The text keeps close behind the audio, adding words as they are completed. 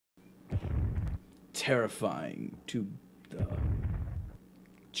terrifying to the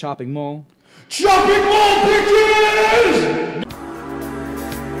Chopping Mall. Chopping Mall Pictures!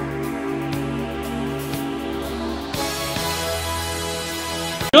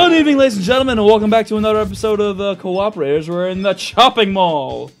 Good evening, ladies and gentlemen, and welcome back to another episode of Cooperators. We're in the Chopping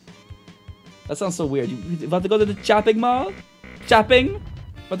Mall. That sounds so weird. You about to go to the Chopping Mall? Chopping?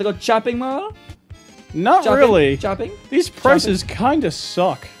 About to go Chopping Mall? Not Chopping? really. Chopping? These prices kind of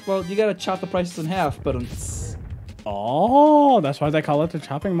suck. Well, you gotta chop the prices in half, but Oh, that's why they call it the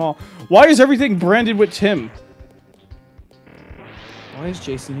Chopping Mall. Why is everything branded with Tim? why is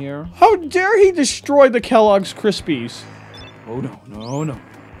Jason here? How dare he destroy the Kellogg's Krispies? Oh no, no, no.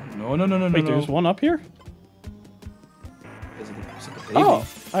 No, no, no, no, Wait, no. there's one up here? Is it the baby? Oh,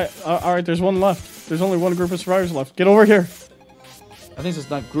 alright, there's one left. There's only one group of survivors left. Get over here. I think it's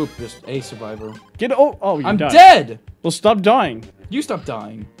not group, just a survivor. Oh, you I'm died. dead! Well, stop dying. You stop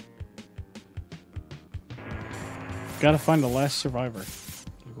dying. Gotta find the last survivor.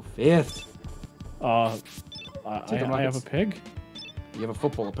 You go fifth. I the have a rockets. pig? You have a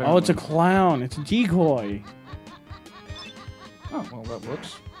football, apparently. Oh, it's a clown. It's a decoy. Oh, well, that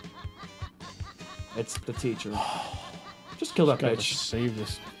works. It's the teacher. Just kill that Gotta bitch. save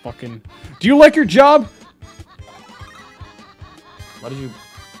this fucking... Do you like your job? Why did you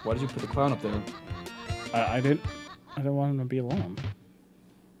put the clown up there? I didn't want him to be alone.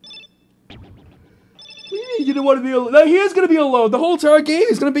 What do you mean you didn't want to be alone? No, he is gonna be alone. The whole entire game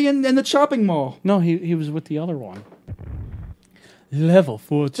is gonna be in the Chopping Mall. No, he was with the other one. Level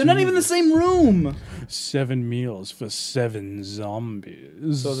 14. They're not even in the same room. 7 meals for 7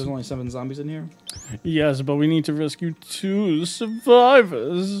 zombies. So there's only 7 zombies in here? Yes, but we need to rescue 2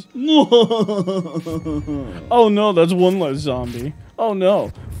 survivors. Oh no, that's 1 less zombie. Oh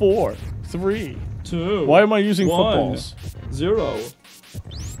no, 4, 3, 2. Why am I using 1, footballs? 0.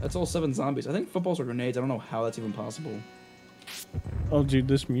 That's all 7 zombies. I think footballs are grenades. I don't know how that's even possible. Oh dude,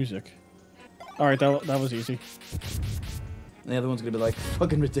 this music. Alright, that was easy. And the other one's gonna be like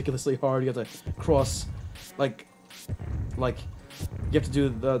fucking ridiculously hard. You have to cross, like you have to do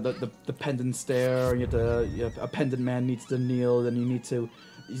the pendant stare. A pendant man needs to kneel. Then you need to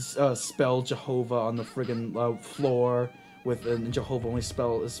spell Jehovah on the friggin' floor with and Jehovah only is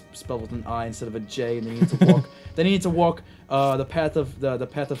spelled with an I instead of a J. And then you need to walk. Then you need to walk the path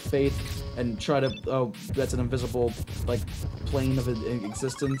of faith and try to that's an invisible like plane of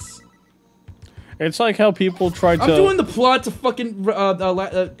existence. It's like how people try to... I'm doing the plot to fucking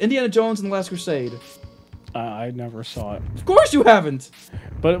Indiana Jones and the Last Crusade. I never saw it. Of course you haven't!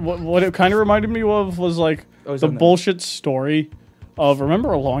 But what it kind of reminded me of was like the bullshit story of,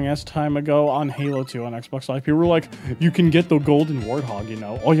 remember a long-ass time ago on Halo 2 on Xbox Live, people were like, you can get the golden warthog, you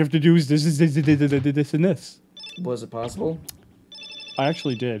know? All you have to do is this, and this. Was it possible? I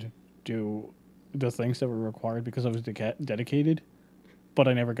actually did do the things that were required because I was dedicated. But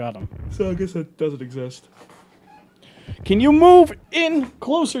I never got them. So I guess that doesn't exist. Can you move in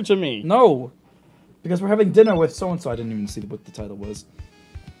closer to me? No! Because we're having dinner with so-and-so. I didn't even see what the title was.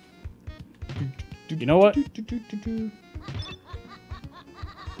 You know what?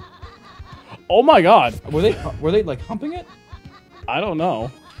 Oh my god! Were they like humping it? I don't know.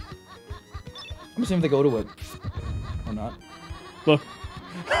 I'm assuming they go to it. Or not. Look.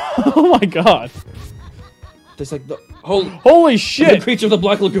 Oh my god. There's like the... Holy shit! The creature of the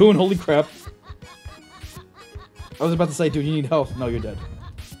Black Lagoon, holy crap. I was about to say, dude, you need help. No, you're dead.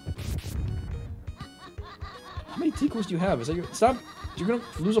 How many decoys do you have? Is that your... Stop! You're gonna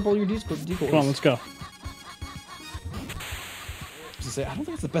lose up all your decoys. Come on, let's go. To say, I don't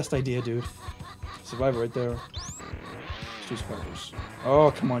think it's the best idea, dude. Survivor right there. 2 survivors.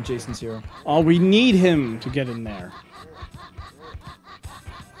 Oh, come on, Jason's here. Oh, we need him to get in there.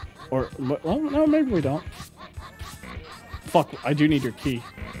 Or, well, no, maybe we don't. Fuck, I do need your key.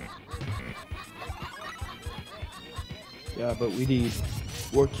 Yeah, but we need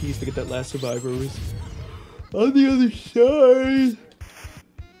 4 keys to get that last survivor. On the other side.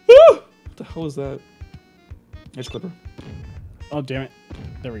 Woo! What the hell is that? Edge clipper. Oh, damn it.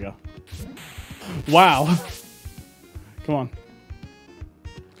 There we go. Wow. Come on.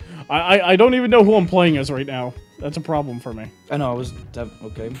 I don't even know who I'm playing as right now. That's a problem for me. I know, I was...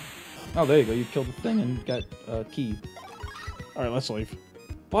 Okay. Oh, there you go. You killed the thing and got a key. Alright, let's leave.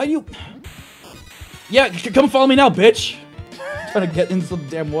 Why do you... Yeah, come follow me now, bitch! Trying to get into the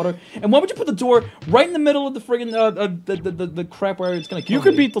damn water. And why would you put the door right in the middle of the friggin' the crap where it's gonna kill You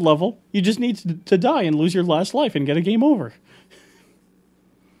could me? beat the level. You just need to die and lose your last life and get a game over.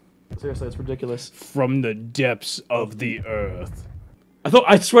 Seriously, it's ridiculous. From the depths of the earth.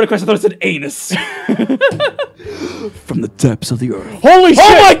 I swear to Christ, I thought it said anus. From the depths of the earth. Holy shit!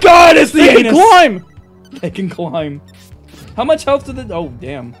 Oh my god, it's the They anus! can climb! They can climb. How much health do they... Oh,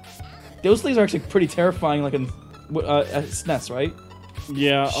 damn. Those things are actually pretty terrifying, like in SNES, right?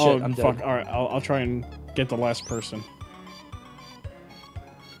 Yeah, Shit, oh, I'm fuck. dead. Alright, I'll try and get the last person.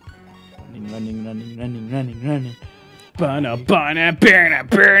 Running.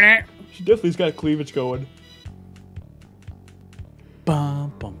 Burn. She definitely's got cleavage going.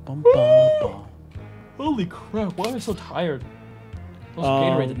 Bum, bum, bum, bum, bum. Holy crap, why am I so tired? Those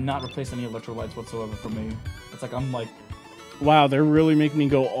Gatorade did not replace any electrolytes whatsoever for me. It's like, I'm like... Wow, they're really making me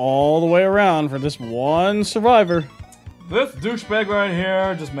go all the way around for this one survivor. This douchebag right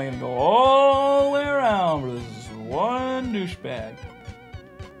here just making it go all the way around for this one douchebag.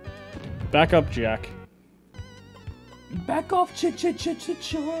 Back up, Jack. Back off,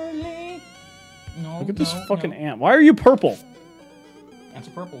 Charlie. No, Look at this fucking ant. Why are you purple? Ants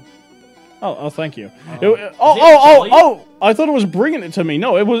are purple. Oh, thank you. Jelly? Oh! I thought it was bringing it to me.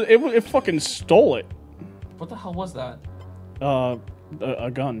 No, it fucking stole it. What the hell was that? A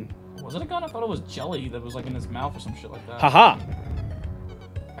gun. Was it a gun? I thought it was jelly that was like in his mouth or some shit like that. Haha.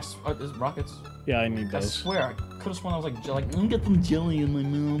 There's rockets. Yeah, I need I those. swear, I could have sworn I was like, let me get some jelly in my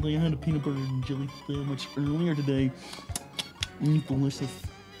mouth. I had a peanut butter and jelly sandwich earlier today. Delicious.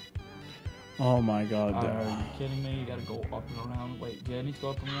 Oh my god. Are you kidding me? You gotta go up and around. Wait, do I need to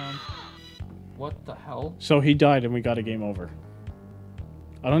go up and around? What the hell? So he died and we got a game over.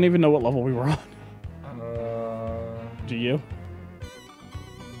 I don't even know what level we were on. Do you?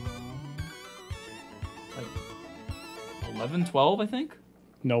 Like 11, 12, I think?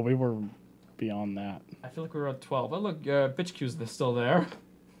 No, we were beyond that. I feel like we were at 12. Oh, look, bitch Q's still there.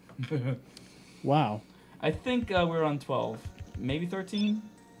 Wow. I think we were on 12. Maybe 13?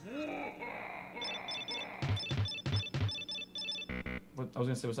 What, I was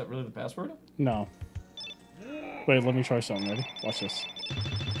gonna say, was that really the password? No. Wait, let me try something. Ready? Watch this.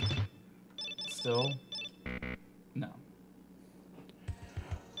 Still? No.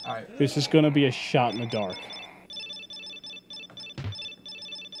 Alright. This is gonna be a shot in the dark.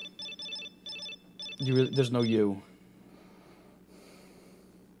 There's no U.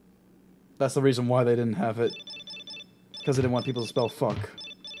 That's the reason why they didn't have it. Because they didn't want people to spell fuck.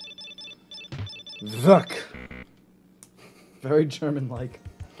 Fuck. Very German-like.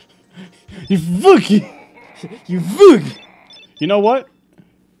 You fuck! You fuck! You know what?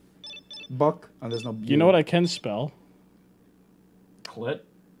 Buck. Oh, there's no U. You know what I can spell? Clit?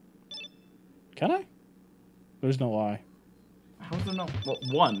 Can I? There's no I. How is there no... Well,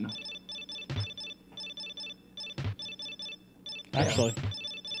 one. Actually.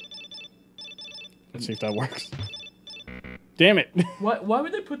 Let's see if that works. Damn it. Why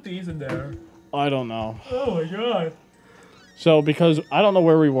would they put these in there? I don't know. Oh my god. So, because I don't know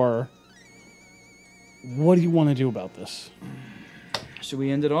where we were, what do you want to do about this? Should we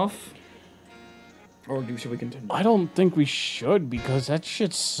end it off? Or should we continue? I don't think we should, because that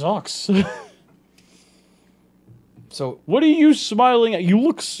shit sucks. So, what are you smiling at? You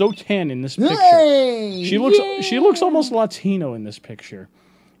look so tan in this picture. Hey, she looks almost Latino in this picture.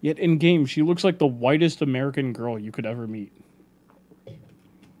 Yet in game, she looks like the whitest American girl you could ever meet.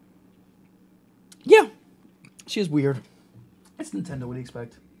 Yeah. She is weird. It's Nintendo, what do you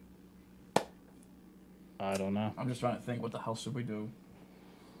expect? I don't know. I'm just trying to think, what the hell should we do?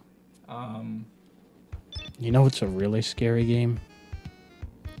 You know what's a really scary game?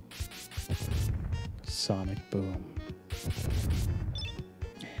 Sonic Boom.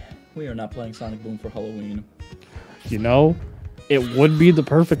 We are not playing Sonic Boom for Halloween. You know, it would be the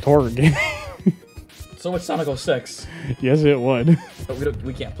perfect horror game. So it's Sonic 06. Yes, it would. But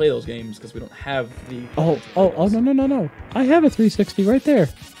we can't play those games because we don't have the... Oh, no. I have a 360 right there.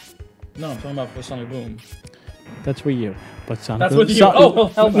 No, I'm talking about for Sonic Boom. That's Wii U. But Sonic... That's what you... Oh, well,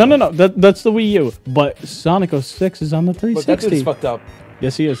 hell no. No. That's the Wii U. But Sonic 06 is on the 360. But that dude's fucked up.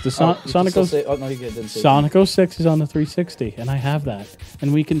 Yes, he is. The Sonic 06... Oh, no, he didn't say Sonic 06 is on the 360, and I have that.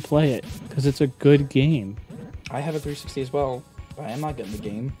 And we can play it, because it's a good game. I have a 360 as well. But I am not getting the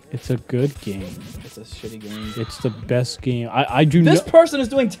game. It's a good game. It's a shitty game. It's the best game. I do. This person is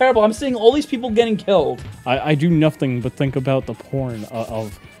doing terrible. I'm seeing all these people getting killed. I do nothing but think about the porn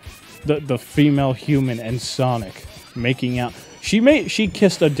of the female human and Sonic making out. She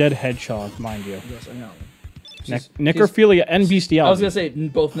kissed a dead hedgehog, mind you. Yes, I know. Necrophilia and bestiality. I was gonna say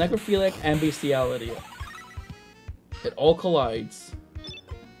both necrophilic and bestiality. It all collides.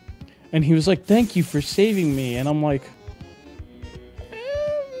 And he was like, "Thank you for saving me," and I'm like,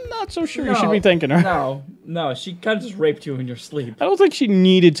 not so sure you should be thanking her. No, she kind of just raped you in your sleep. I don't think she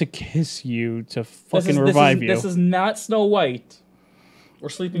needed to kiss you to fucking revive you. This is not Snow White. Or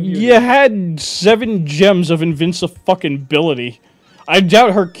Sleeping Beauty. You had 7 gems of invincibility. I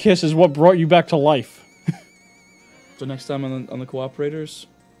doubt her kiss is what brought you back to life. So next time on the cooperators.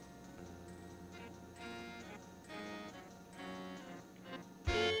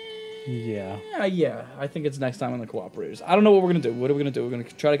 Yeah. Yeah. I think it's next time on the cooperators. I don't know what we're gonna do. What are we gonna do? We're gonna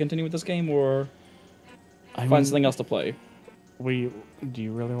try to continue with this game, or find something else to play. Do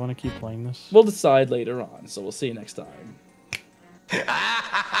you really want to keep playing this? We'll decide later on. So we'll see you next time.